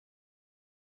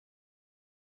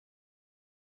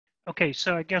Okay,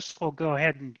 so I guess we'll go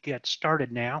ahead and get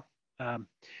started now. Um,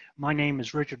 my name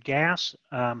is Richard Gass.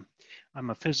 I'm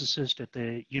a physicist at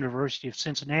the University of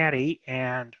Cincinnati,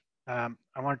 and I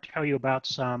want to tell you about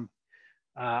some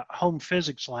home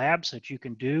physics labs that you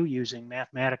can do using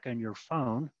Mathematica on your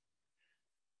phone.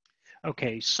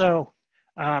 Okay, so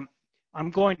um, I'm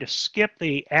going to skip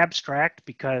the abstract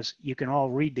because you can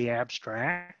all read the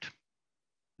abstract.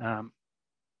 Um,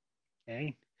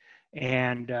 okay,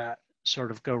 and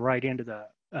sort of go right into the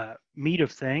meat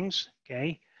of things.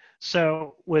 Okay,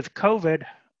 so with COVID,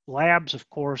 labs, of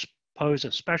course, pose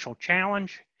a special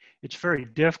challenge. It's very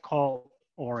difficult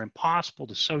or impossible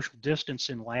to social distance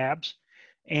in labs,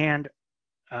 and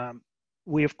um,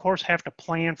 we, of course, have to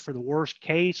plan for the worst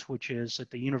case, which is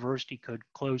that the university could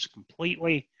close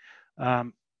completely,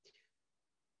 um,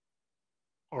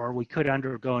 or we could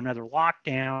undergo another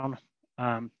lockdown.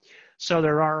 Um, so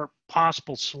there are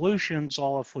possible solutions,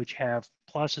 all of which have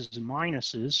pluses and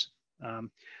minuses. Um,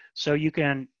 so you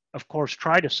can, of course,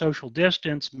 try to social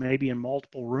distance, maybe in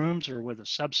multiple rooms or with a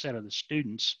subset of the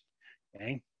students.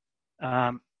 Okay.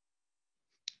 Um,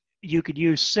 you could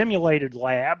use simulated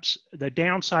labs. The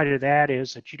downside of that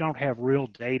is that you don't have real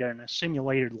data in a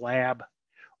simulated lab,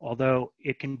 although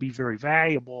it can be very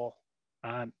valuable.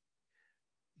 Um,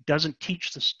 doesn't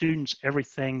teach the students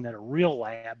everything that a real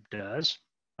lab does.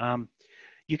 Um,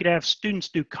 you could have students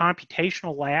do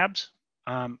computational labs.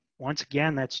 Once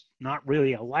again, that's not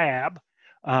really a lab,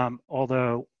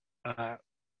 although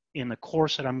in the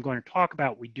course that I'm going to talk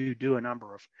about, we do a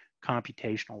number of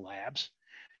computational labs.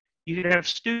 You could have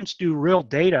students do real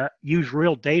data, use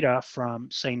real data from,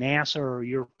 say, NASA or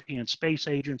European Space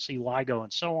Agency, LIGO,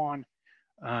 and so on.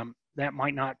 That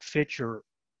might not fit your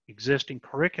existing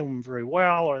curriculum very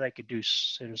well, or they could do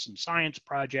citizen science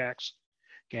projects.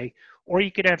 Okay, or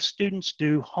you could have students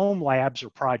do home labs or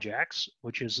projects,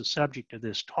 which is the subject of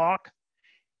this talk.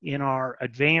 In our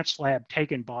advanced lab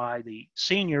taken by the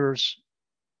seniors,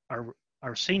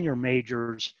 our senior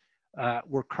majors,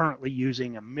 we're currently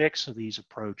using a mix of these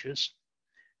approaches.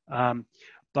 Um,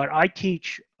 but I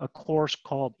teach a course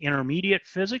called Intermediate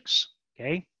Physics,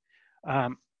 okay?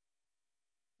 Um,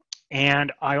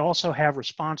 and I also have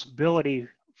responsibility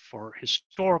for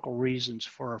historical reasons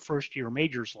for our first year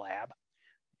majors lab.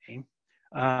 Okay?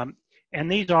 Um,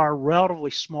 and these are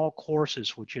relatively small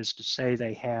courses, which is to say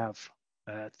they have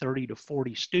 30 to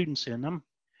 40 students in them.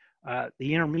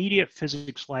 The intermediate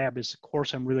physics lab is the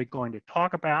course I'm really going to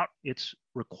talk about. It's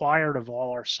required of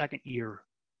all our second year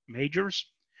majors.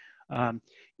 Um,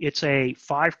 it's a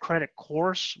 5-credit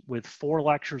course with 4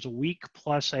 lectures a week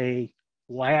plus a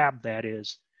lab that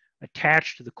is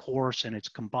attached to the course, and it's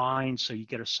combined so you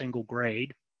get a single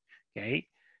grade. Okay,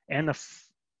 and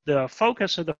the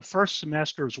focus of the first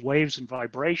semester is waves and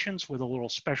vibrations with a little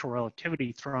special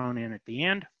relativity thrown in at the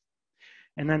end.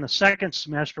 And then the second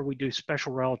semester, we do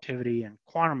special relativity and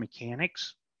quantum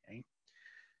mechanics. Okay?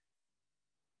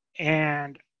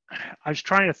 And I was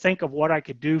trying to think of what I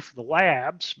could do for the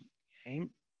labs. Okay?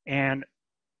 And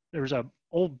there's an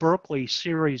old Berkeley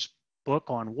series book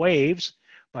on waves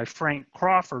by Frank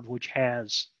Crawford, which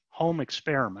has home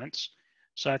experiments.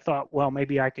 So I thought, well,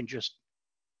 maybe I can just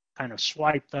kind of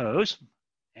swipe those.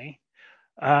 Okay?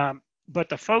 But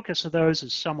the focus of those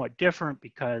is somewhat different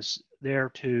because they're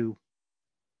to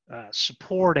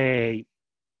support a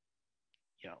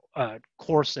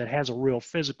course that has a real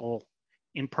physical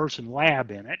in-person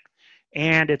lab in it.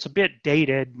 And it's a bit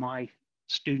dated. My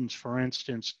students, for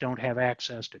instance, don't have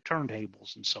access to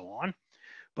turntables and so on.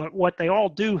 But what they all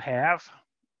do have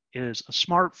is a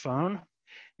smartphone,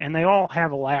 and they all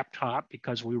have a laptop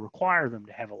because we require them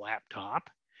to have a laptop.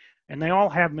 And they all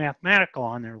have Mathematica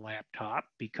on their laptop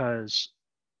because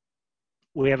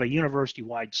we have a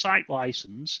university-wide site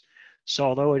license. So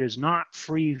although it is not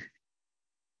free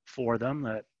for them,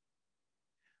 the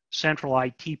central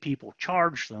IT people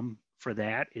charge them for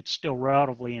that. It's still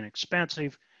relatively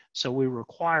inexpensive. So we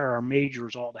require our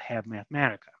majors all to have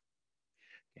Mathematica.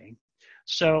 Okay.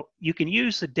 So you can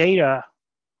use the data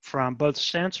from both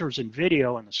sensors and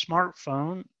video in the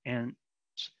smartphone, and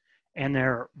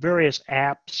there are various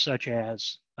apps such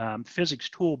as Physics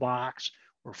Toolbox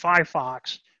or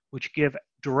Firefox, which give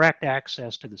direct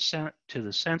access to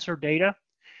the sensor data.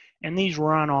 And these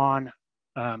run on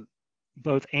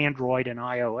both Android and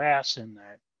iOS, and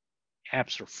the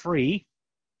apps are free.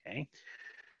 Okay.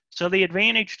 So the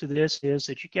advantage to this is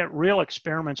that you get real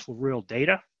experiments with real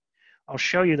data. I'll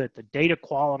show you that the data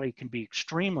quality can be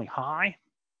extremely high.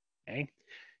 Okay.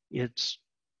 It's,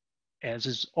 as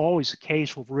is always the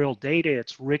case with real data,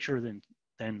 it's richer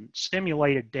than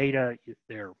simulated data.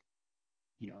 There are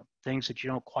things that you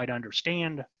don't quite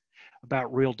understand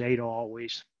about real data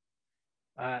always.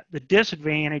 The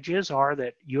disadvantages are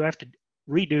that you have to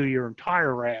redo your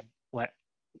entire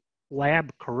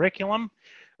lab curriculum,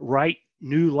 write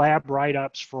new lab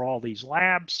write-ups for all these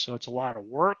labs, so it's a lot of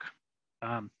work.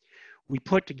 We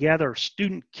put together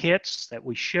student kits that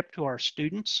we ship to our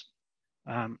students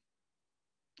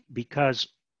because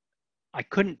I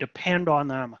couldn't depend on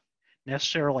them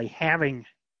necessarily having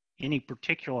any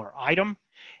particular item,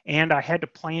 and I had to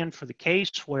plan for the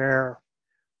case where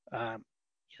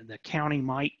the county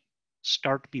might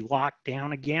start to be locked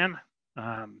down again,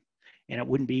 and it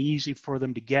wouldn't be easy for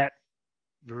them to get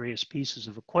various pieces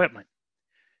of equipment.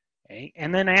 Okay?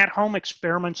 And then at-home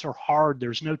experiments are hard.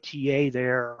 There's no TA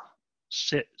there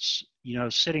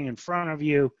sitting in front of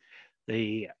you.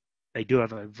 They do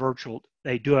have a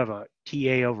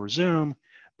TA over Zoom,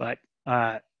 but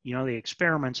the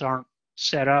experiments aren't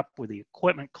set up with the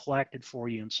equipment collected for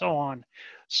you and so on.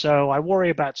 So I worry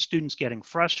about students getting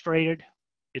frustrated.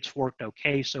 It's worked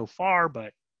okay so far,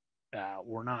 but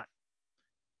we're not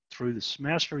through the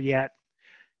semester yet.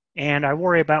 And I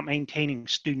worry about maintaining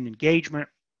student engagement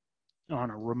on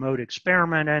a remote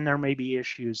experiment, and there may be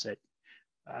issues that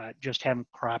just haven't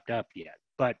cropped up yet.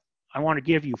 But I want to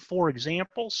give you 4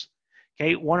 examples.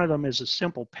 Okay, one of them is a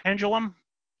simple pendulum.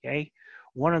 Okay,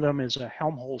 one of them is a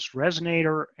Helmholtz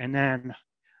resonator, and then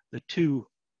the 2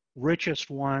 richest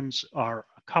ones are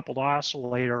a coupled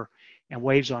oscillator and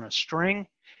waves on a string.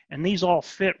 And these all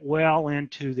fit well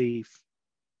into the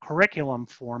curriculum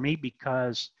for me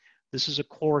because this is a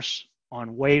course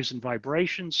on waves and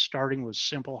vibrations, starting with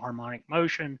simple harmonic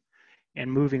motion and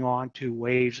moving on to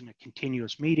waves in a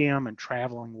continuous medium and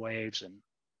traveling waves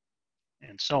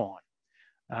and so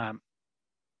on.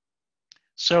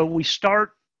 So we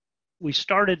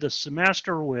started the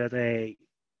semester with a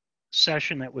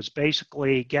session that was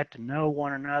basically get to know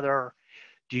one another.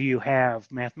 Do you have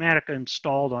Mathematica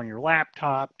installed on your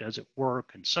laptop? Does it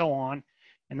work? And so on.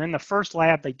 And then the first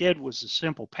lab they did was a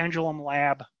simple pendulum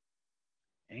lab.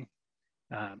 Okay.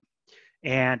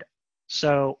 And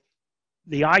so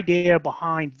the idea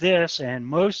behind this and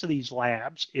most of these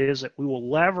labs is that we will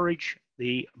leverage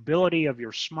the ability of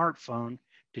your smartphone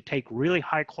to take really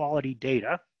high quality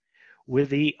data with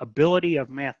the ability of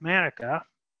Mathematica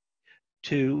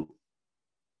to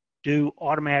do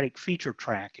automatic feature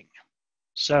tracking.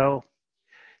 So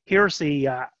here's the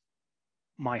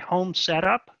my home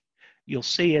setup. You'll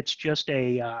see it's just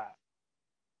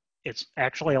it's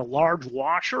actually a large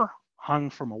washer hung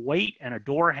from a weight and a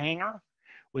door hanger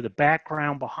with a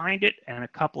background behind it and a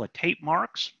couple of tape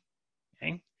marks.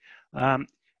 Okay?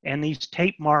 And these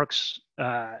tape marks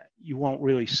you won't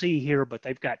really see here, but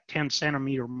they've got 10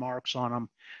 centimeter marks on them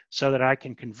so that I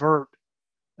can convert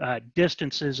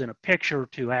distances in a picture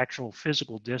to actual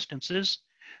physical distances.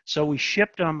 So we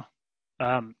shipped them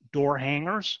door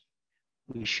hangers,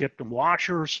 we shipped them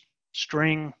washers,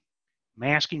 string,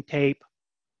 masking tape,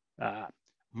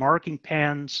 marking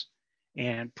pens,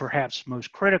 and perhaps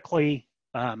most critically,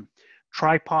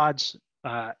 tripods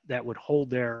that would hold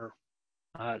their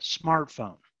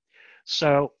smartphone.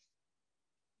 So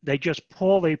they just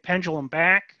pull the pendulum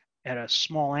back at a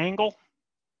small angle,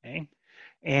 okay,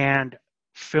 and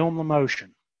film the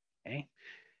motion. Okay.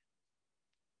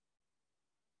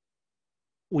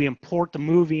 We import the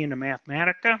movie into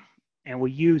Mathematica, and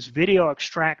we use video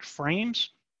extract frames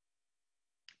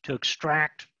to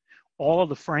extract all of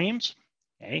the frames.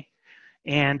 Okay.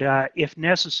 And if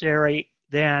necessary,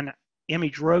 then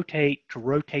image rotate to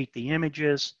rotate the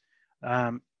images.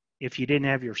 If you didn't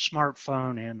have your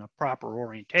smartphone in the proper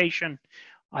orientation,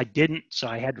 I didn't, so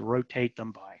I had to rotate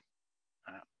them by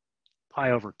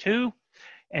pi over 2.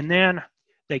 And then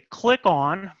they click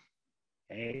on,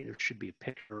 okay, there should be a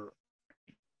picture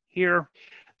here.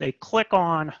 They click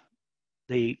on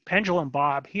the pendulum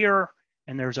bob here,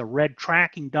 and there's a red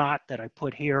tracking dot that I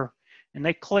put here. And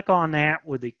they click on that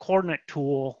with the coordinate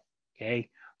tool, okay,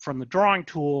 from the drawing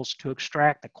tools to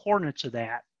extract the coordinates of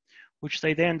that, which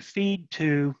they then feed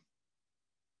to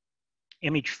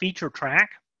image feature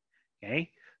track. Okay,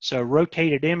 so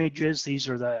rotated images, these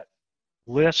are the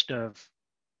list of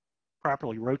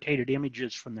properly rotated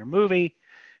images from their movie.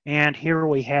 And here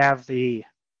we have the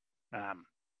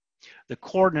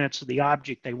coordinates of the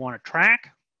object they want to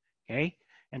track. Okay,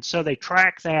 and so they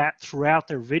track that throughout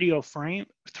their video frame,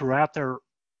 throughout their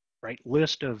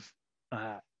list of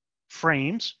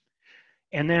frames.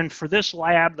 And then for this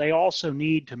lab, they also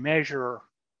need to measure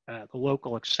the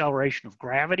local acceleration of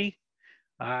gravity.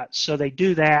 So they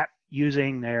do that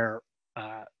using their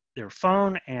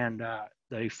phone and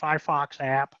the Firefox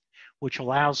app, which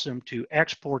allows them to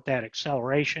export that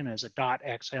acceleration as a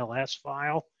 .xls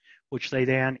file, which they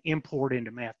then import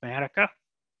into Mathematica.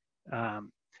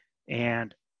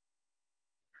 And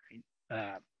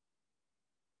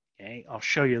okay, I'll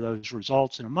show you those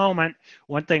results in a moment.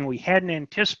 One thing we hadn't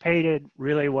anticipated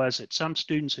really was that some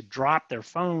students had dropped their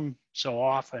phone so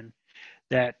often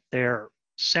that their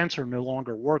sensor no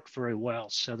longer worked very well.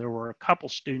 So there were a couple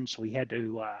students we had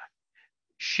to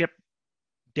ship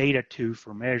data to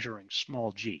for measuring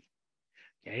small g.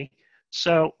 Okay,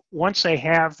 so once they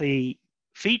have the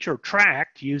feature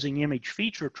tracked using image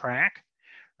feature track,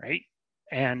 right,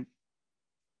 and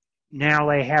now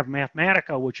they have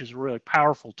Mathematica, which is a really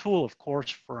powerful tool, of course,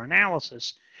 for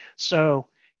analysis. So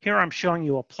here I'm showing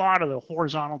you a plot of the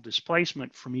horizontal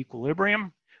displacement from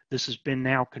equilibrium. This has been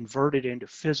now converted into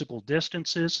physical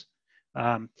distances.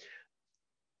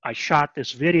 I shot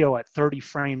this video at 30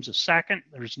 frames a second.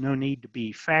 There's no need to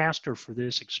be faster for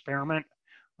this experiment.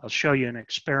 I'll show you an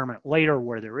experiment later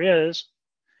where there is.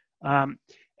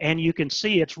 And you can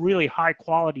see it's really high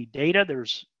quality data.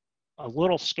 There's a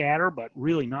little scatter, but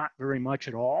really not very much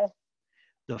at all.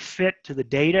 The fit to the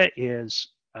data is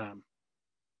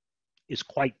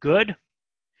quite good.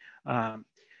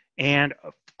 And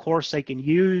of course, they can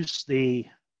use the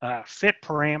fit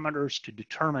parameters to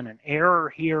determine an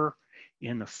error here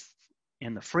in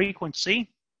the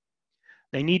frequency.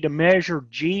 They need to measure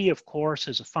G, of course,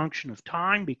 as a function of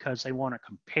time because they want to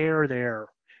compare their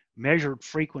measured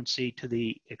frequency to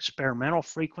the experimental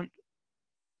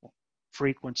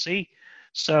frequency.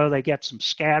 So they get some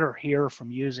scatter here from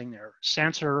using their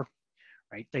sensor,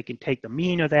 right? They can take the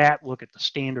mean of that, look at the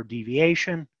standard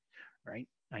deviation, right?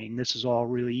 I mean, this is all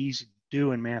really easy to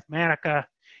do in Mathematica,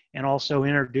 and also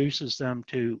introduces them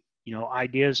to, you know,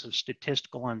 ideas of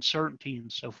statistical uncertainty and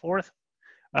so forth.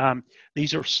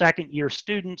 These are second-year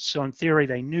students, so in theory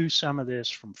they knew some of this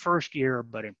from first year,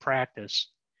 but in practice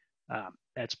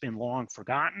that's been long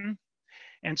forgotten.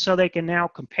 And so they can now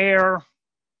compare,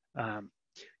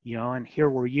 you know, and here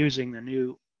we're using the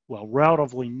new, well,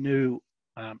 relatively new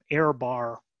error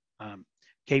bar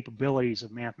capabilities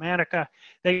of Mathematica.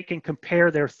 They can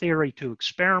compare their theory to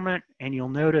experiment, and you'll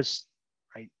notice,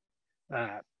 right,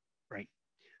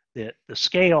 the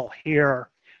scale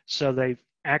here. So they've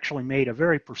actually made a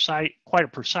very precise, quite a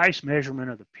precise measurement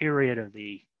of the period of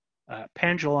the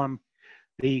pendulum.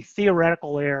 The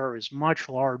theoretical error is much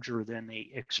larger than the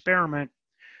experiment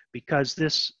because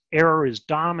this error is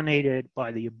dominated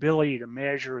by the ability to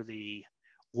measure the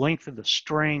length of the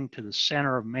string to the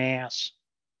center of mass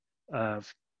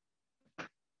of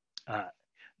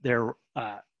the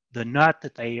nut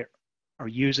that they are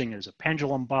using as a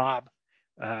pendulum bob.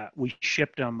 We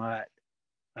shipped them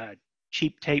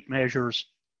cheap tape measures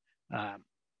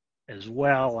as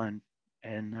well,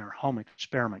 and their home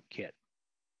experiment kit.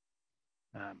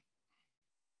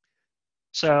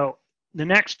 So the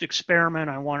next experiment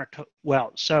I wanted to,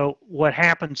 well, so what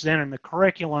happens then in the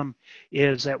curriculum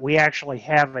is that we actually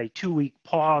have a 2-week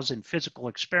pause in physical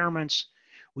experiments.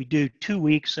 We do 2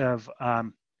 weeks of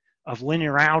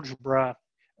linear algebra,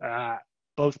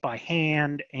 both by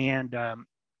hand and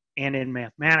in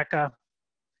Mathematica.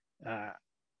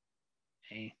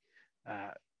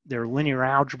 Their linear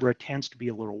algebra tends to be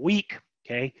a little weak.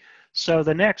 Okay, so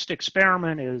the next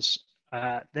experiment is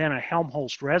then a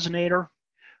Helmholtz resonator.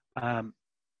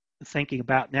 Thinking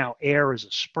about now air as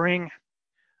a spring.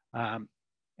 And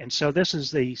so this is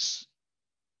the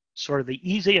sort of the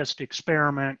easiest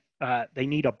experiment. They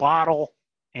need a bottle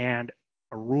and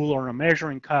a ruler and a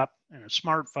measuring cup and a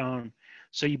smartphone.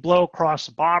 So you blow across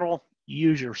the bottle, you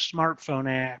use your smartphone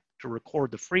app to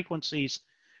record the frequencies,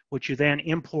 which you then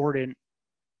import in,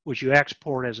 which you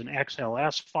export as an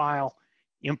XLS file,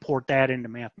 import that into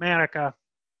Mathematica.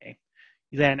 Okay.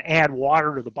 You then add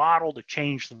water to the bottle to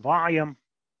change the volume.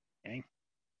 Okay.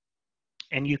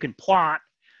 And you can plot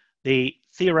the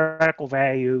theoretical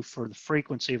value for the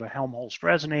frequency of a Helmholtz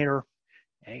resonator,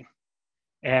 okay,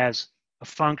 as a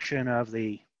function of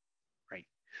the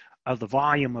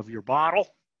volume of your bottle.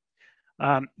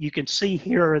 You can see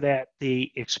here that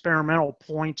the experimental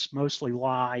points mostly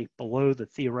lie below the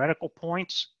theoretical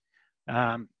points.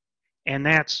 And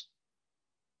that's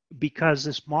because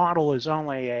this model is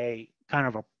only a kind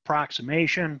of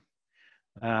approximation.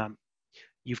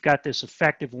 You've got this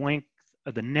effective length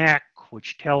of the neck,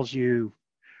 which tells you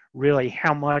really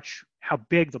how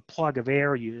big the plug of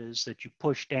air is that you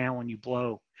push down when you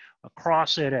blow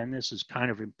across it. And this is kind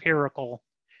of empirical.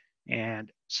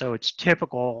 And so it's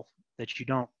typical that you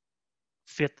don't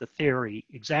fit the theory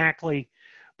exactly,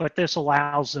 but this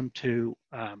allows them to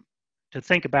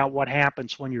think about what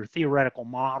happens when your theoretical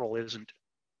model isn't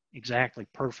exactly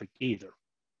perfect either.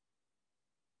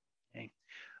 Okay.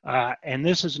 And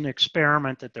this is an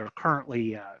experiment that they're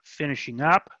currently finishing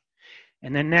up.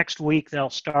 And then next week,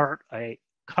 they'll start a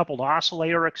coupled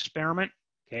oscillator experiment.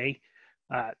 Okay,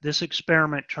 this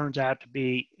experiment turns out to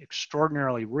be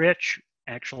extraordinarily rich,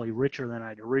 actually richer than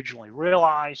I'd originally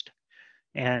realized.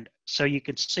 And so you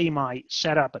can see my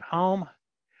setup at home.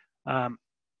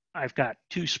 I've got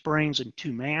 2 springs and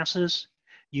 2 masses.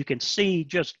 You can see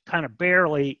just kind of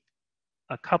barely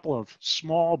a couple of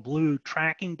small blue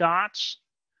tracking dots.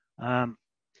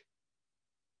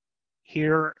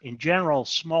 Here, in general,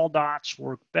 small dots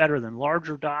work better than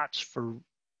larger dots for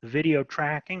the video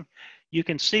tracking. You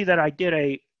can see that I did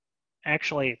a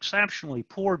actually exceptionally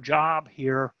poor job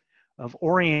here of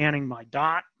orienting my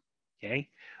dot, okay?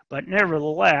 But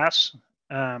nevertheless,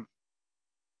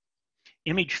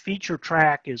 image feature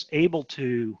track is able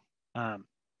to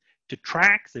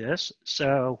track this.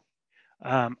 So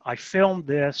I filmed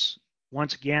this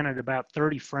once again at about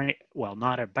 30 frames, well,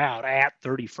 not about, at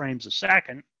 30 frames a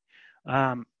second.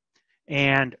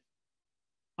 And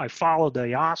I followed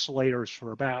the oscillators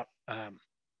for about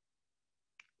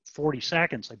 40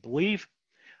 seconds, I believe.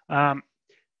 You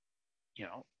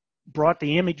know, brought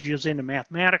the images into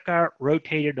Mathematica,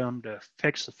 rotated them to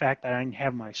fix the fact that I didn't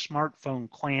have my smartphone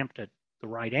clamped at the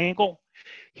right angle.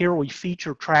 Here we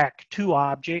feature track 2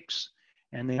 objects,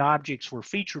 and the objects we're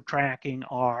feature tracking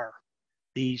are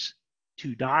these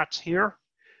 2 dots here.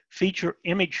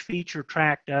 Image feature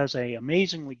track does an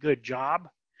amazingly good job,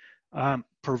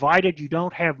 provided you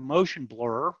don't have motion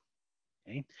blur,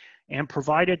 okay, and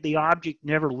provided the object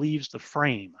never leaves the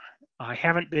frame. I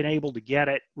haven't been able to get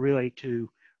it really to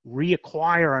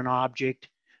reacquire an object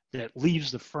that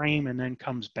leaves the frame and then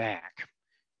comes back.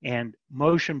 And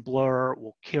motion blur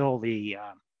will kill the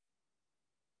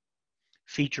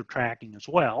feature tracking as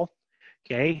well,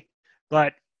 okay?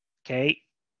 But, okay,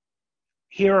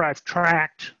 here I've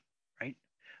tracked, right,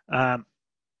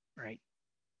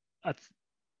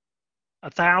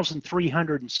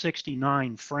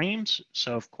 1,369 frames.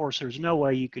 So of course, there's no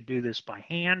way you could do this by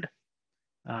hand.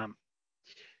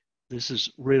 This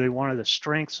is really one of the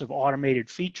strengths of automated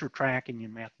feature tracking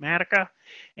in Mathematica.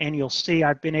 And you'll see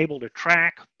I've been able to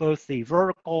track both the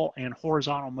vertical and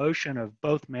horizontal motion of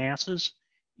both masses.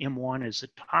 M1 is the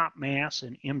top mass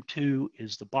and M2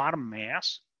 is the bottom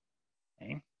mass.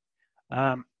 Okay.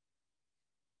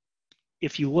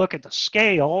 If you look at the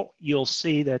scale, you'll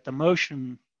see that the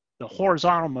motion, the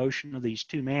horizontal motion of these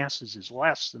 2 masses is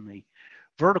less than the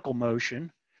vertical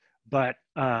motion, but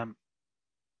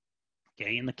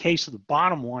okay, in the case of the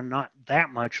bottom one, not that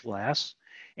much less.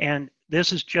 And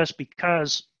this is just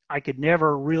because I could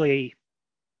never really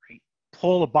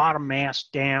pull the bottom mass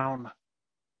down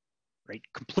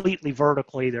completely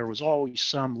vertically. There was always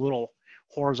some little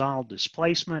horizontal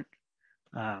displacement.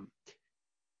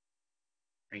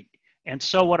 And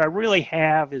so what I really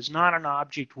have is not an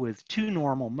object with 2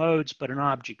 normal modes, but an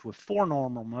object with 4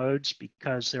 normal modes,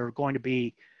 because there are going to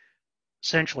be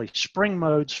essentially spring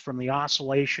modes from the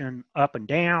oscillation up and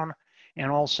down,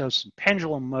 and also some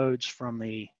pendulum modes from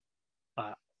the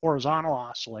horizontal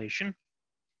oscillation.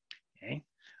 Okay.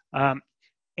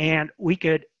 And we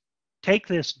could take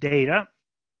this data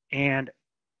and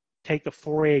take the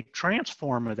Fourier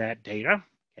transform of that data,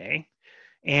 okay,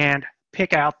 and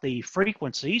pick out the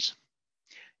frequencies.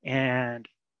 And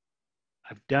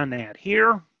I've done that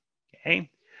here, okay.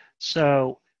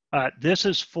 So this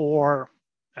is for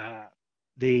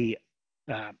this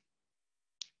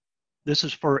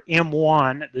is for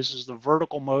M1. This is the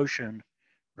vertical motion,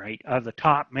 right, of the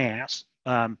top mass.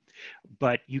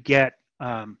 But you get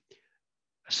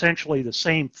essentially the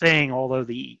same thing, although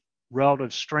the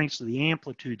relative strengths of the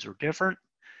amplitudes are different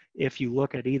if you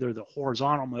look at either the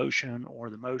horizontal motion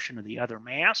or the motion of the other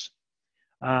mass.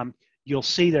 You'll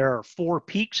see there are 4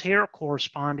 peaks here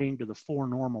corresponding to the 4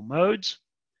 normal modes.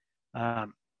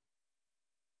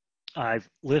 I've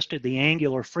listed the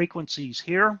angular frequencies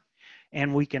here,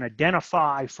 and we can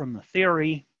identify from the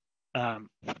theory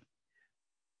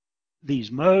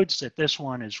these modes, that this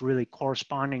one is really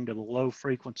corresponding to the low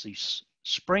frequency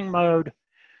spring mode.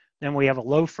 Then we have a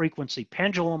low frequency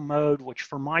pendulum mode, which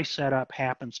for my setup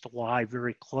happens to lie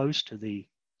very close to the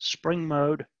spring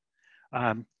mode.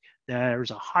 There's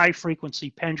a high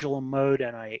frequency pendulum mode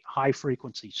and a high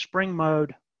frequency spring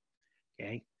mode.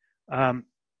 Okay.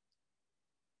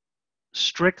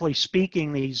 Strictly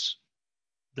speaking,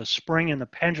 the spring and the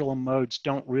pendulum modes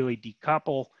don't really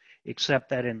decouple, except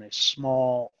that in the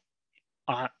small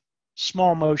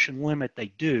motion limit they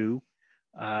do.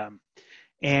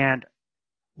 And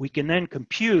we can then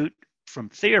compute from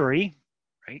theory,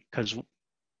 right? Because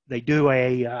they do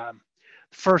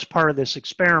first part of this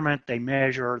experiment, they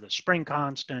measure the spring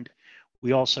constant.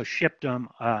 We also shipped them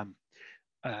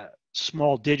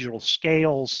small digital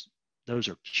scales. Those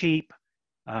are cheap.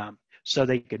 so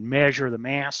they could measure the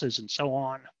masses and so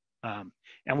on.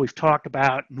 And we've talked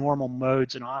about normal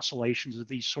modes and oscillations of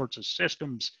these sorts of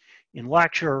systems in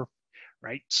lecture,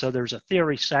 right? So there's a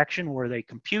theory section where they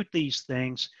compute these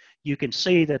things. You can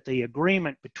see that the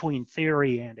agreement between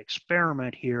theory and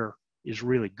experiment here is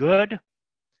really good.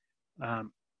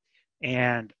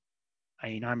 And I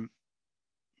mean,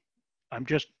 I'm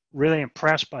just really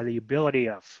impressed by the ability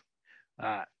of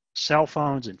cell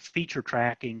phones and feature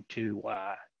tracking to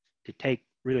take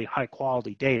really high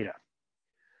quality data.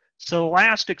 So the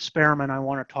last experiment I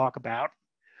want to talk about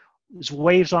is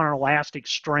waves on an elastic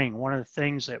string. One of the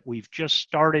things that we've just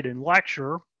started in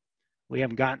lecture, we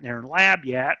haven't gotten there in lab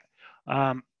yet,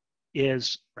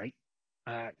 is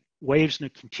waves in a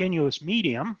continuous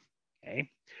medium.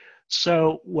 Okay,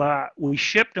 so we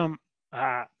shipped them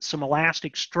some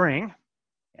elastic string.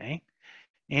 Okay,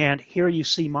 and here you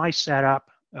see my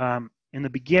setup. In the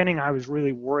beginning, I was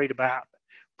really worried about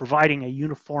providing a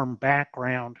uniform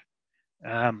background.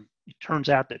 It turns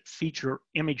out that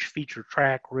image feature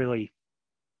track really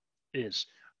is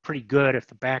pretty good if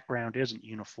the background isn't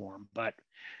uniform.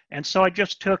 And so I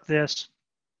just took this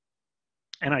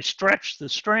and I stretched the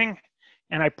string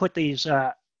and I put these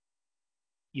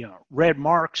red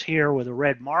marks here with a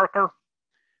red marker.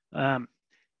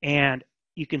 And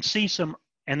you can see some,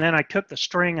 and then I took the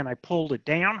string and I pulled it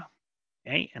down,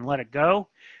 okay, and let it go.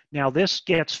 Now this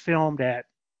gets filmed at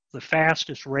the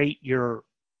fastest rate your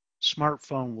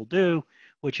smartphone will do,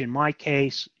 which in my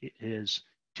case is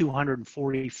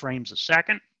 240 frames a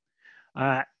second.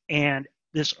 And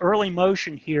this early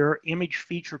motion here, image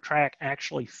feature track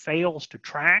actually fails to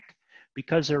track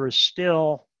because there is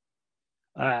still,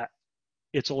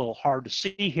 it's a little hard to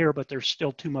see here, but there's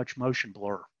still too much motion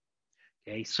blur.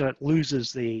 Okay, so it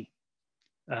loses the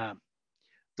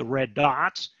red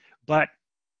dots. But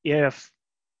if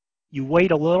you wait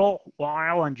a little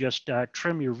while and just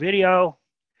trim your video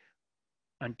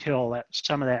until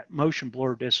some of that motion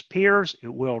blur disappears, it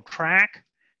will track.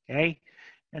 Okay,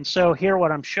 and so here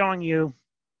what I'm showing you,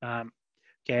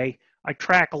 okay, I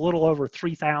track a little over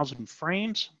 3,000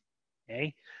 frames.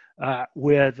 Okay,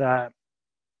 with the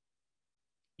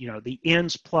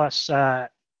ins plus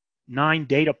 9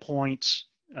 data points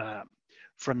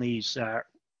from these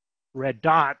red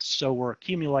dots. So we're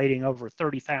accumulating over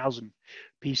 30,000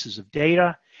 pieces of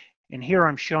data. And here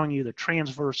I'm showing you the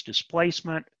transverse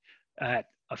displacement at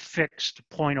a fixed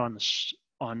point on the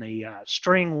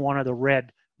string, one of the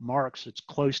red marks that's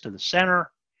close to the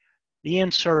center. The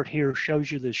insert here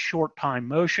shows you this short time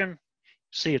motion.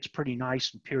 See, it's pretty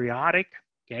nice and periodic,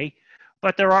 okay?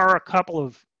 But there are a couple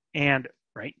of,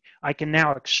 I can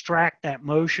now extract that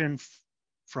motion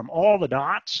from all the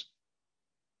dots,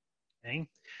 okay,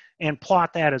 and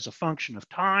plot that as a function of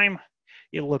time.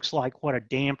 It looks like what a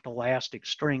damped elastic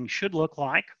string should look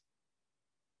like.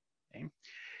 Okay.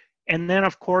 And then,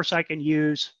 of course, I can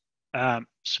use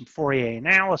some Fourier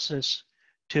analysis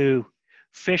to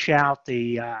fish out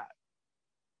the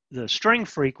string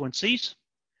frequencies.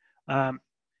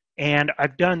 And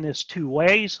I've done this 2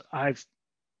 ways. I've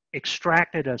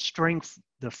extracted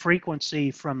the frequency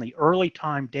from the early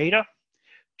time data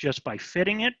just by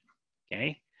fitting it,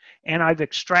 okay? And I've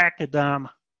extracted them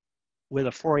with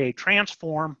a Fourier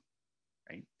transform,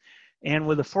 right? And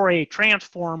with the Fourier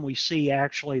transform, we see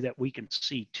actually that we can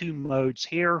see 2 modes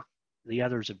here. The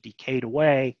others have decayed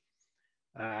away,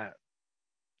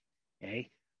 okay?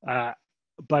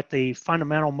 But the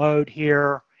fundamental mode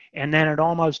here, and then at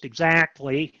almost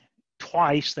exactly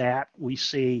twice that, we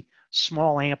see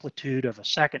small amplitude of a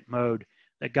second mode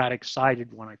that got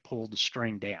excited when I pulled the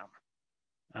string down.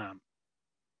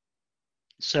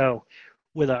 So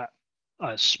with a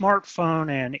smartphone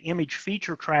and image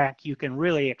feature track, you can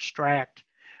really extract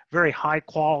very high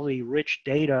quality, rich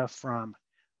data from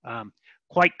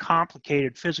quite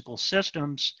complicated physical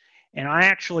systems. And I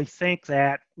actually think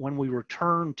that when we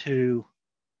return to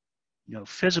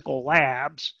physical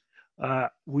labs,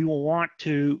 we will want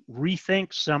to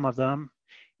rethink some of them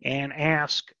and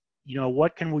ask,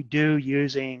 what can we do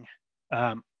using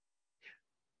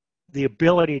the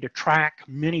ability to track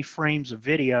many frames of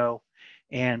video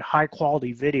and high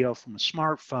quality video from a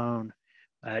smartphone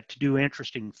to do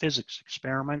interesting physics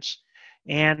experiments.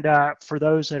 And for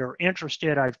those that are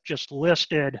interested, I've just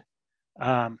listed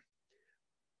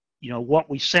what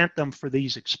we sent them for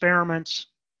these experiments.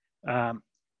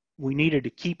 We needed to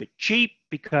keep it cheap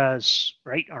because,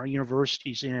 our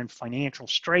university's in financial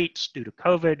straits due to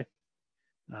COVID.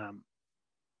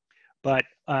 But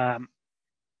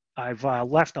I've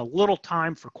left a little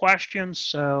time for questions,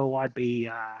 so I'd be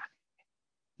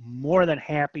more than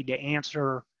happy to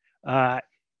answer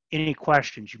any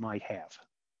questions you might have.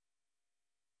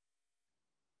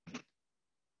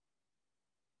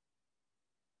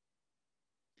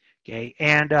 Okay,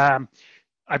 and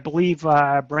I believe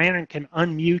Brandon can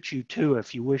unmute you too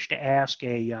if you wish to ask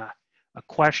a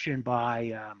question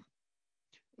by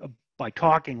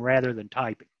talking rather than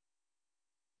typing.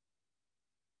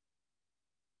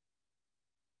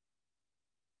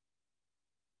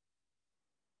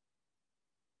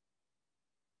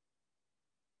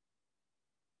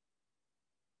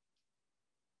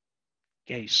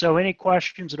 Okay, so any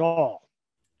questions at all?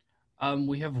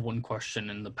 We have one question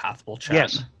in the Pathable chat.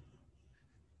 Yes.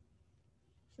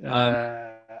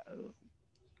 Are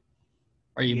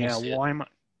you able to see why am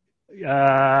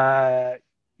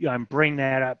I'm bringing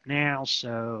that up now,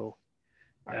 so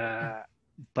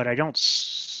but I don't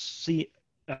see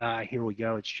here we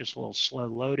go. It's just a little slow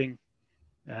loading.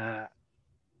 Yeah.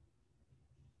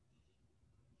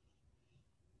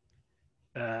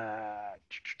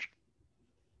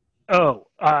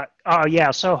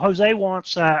 So Jose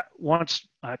wants a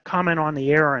comment on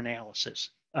the error analysis.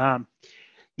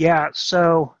 Yeah.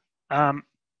 So our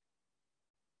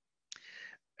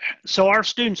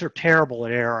students are terrible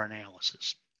at error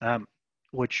analysis,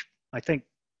 which I think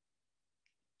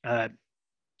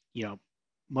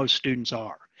most students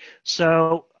are.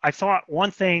 So I thought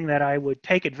one thing that I would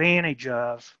take advantage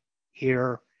of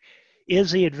here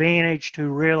is the advantage to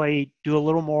really do a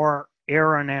little more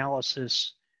error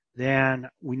analysis than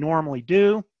we normally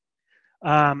do.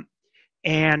 So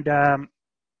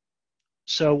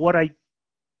what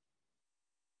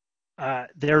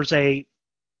there's a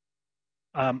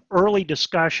early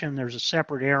discussion, there's a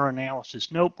separate error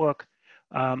analysis notebook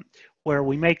where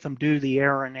we make them do the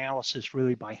error analysis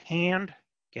really by hand,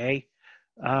 okay?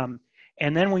 And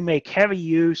then we make heavy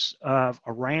use of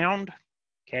a round,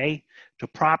 okay, to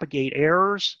propagate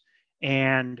errors,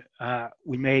 and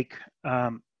we make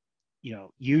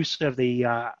use of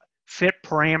the fit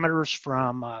parameters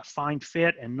from find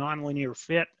fit and nonlinear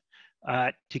fit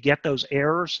to get those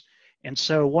errors. And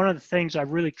so one of the things I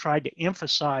really tried to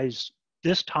emphasize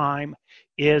this time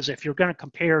is if you're going to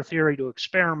compare theory to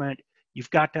experiment, you've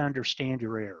got to understand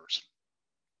your errors.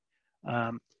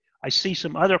 I see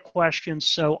some other questions,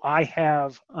 so I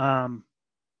have, okay,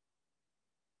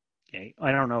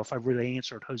 I don't know if I've really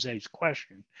answered Jose's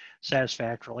question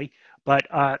satisfactorily, but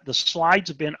the slides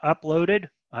have been uploaded,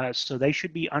 so they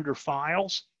should be under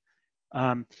files.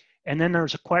 And then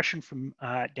there's a question from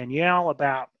Danielle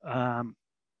about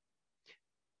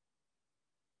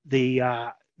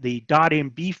the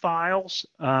 .mb files,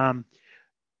 that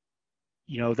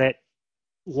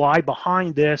lie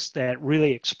behind this that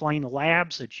really explain the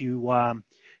labs that you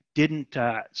didn't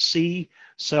see.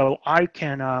 So I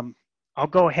can, I'll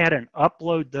go ahead and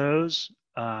upload those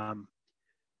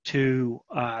to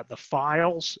the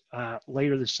files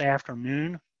later this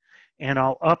afternoon. And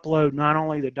I'll upload not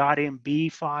only the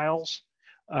 .mb files,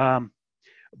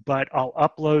 but I'll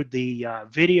upload the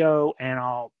video, and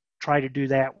I'll try to do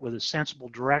that with a sensible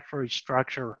directory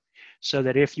structure so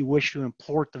that if you wish to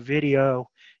import the video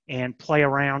and play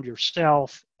around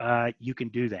yourself, you can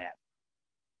do that.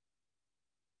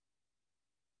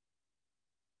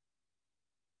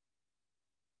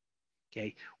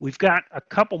 Okay, we've got a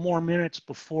couple more minutes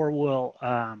before we'll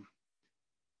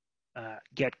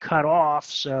get cut off,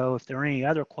 so if there are any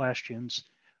other questions.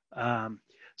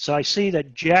 So I see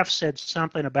that Jeff said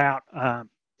something about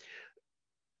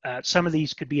some of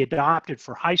these could be adopted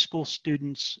for high school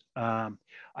students.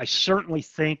 I certainly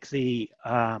think the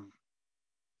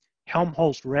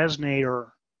Helmholtz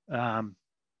resonator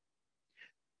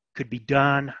could be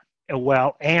done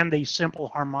well, and the simple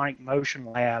harmonic motion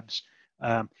labs.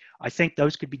 I think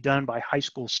those could be done by high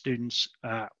school students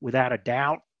without a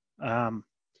doubt.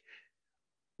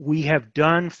 We have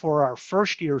done for our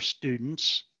first year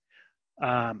students,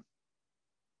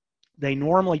 they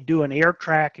normally do an air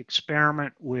track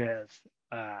experiment with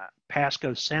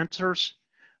Pasco sensors.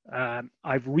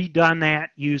 I've redone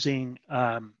that using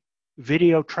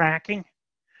video tracking,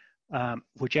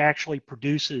 which actually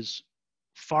produces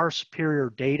far superior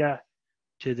data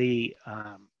to the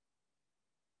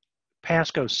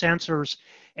Pasco sensors.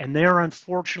 And there,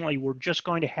 unfortunately, we're just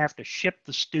going to have to ship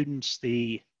the students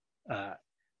the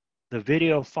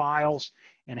video files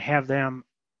and have them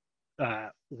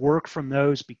work from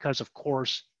those because, of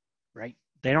course, right,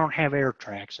 they don't have air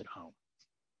tracks at home.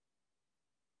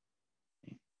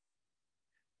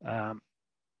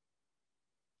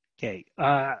 Okay.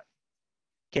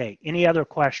 Okay. Any other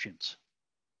questions?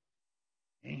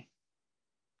 Okay.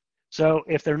 So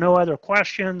if there are no other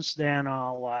questions, then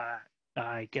I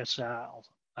guess I'll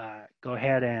go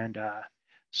ahead and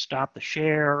stop the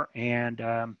share and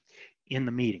end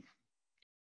the meeting.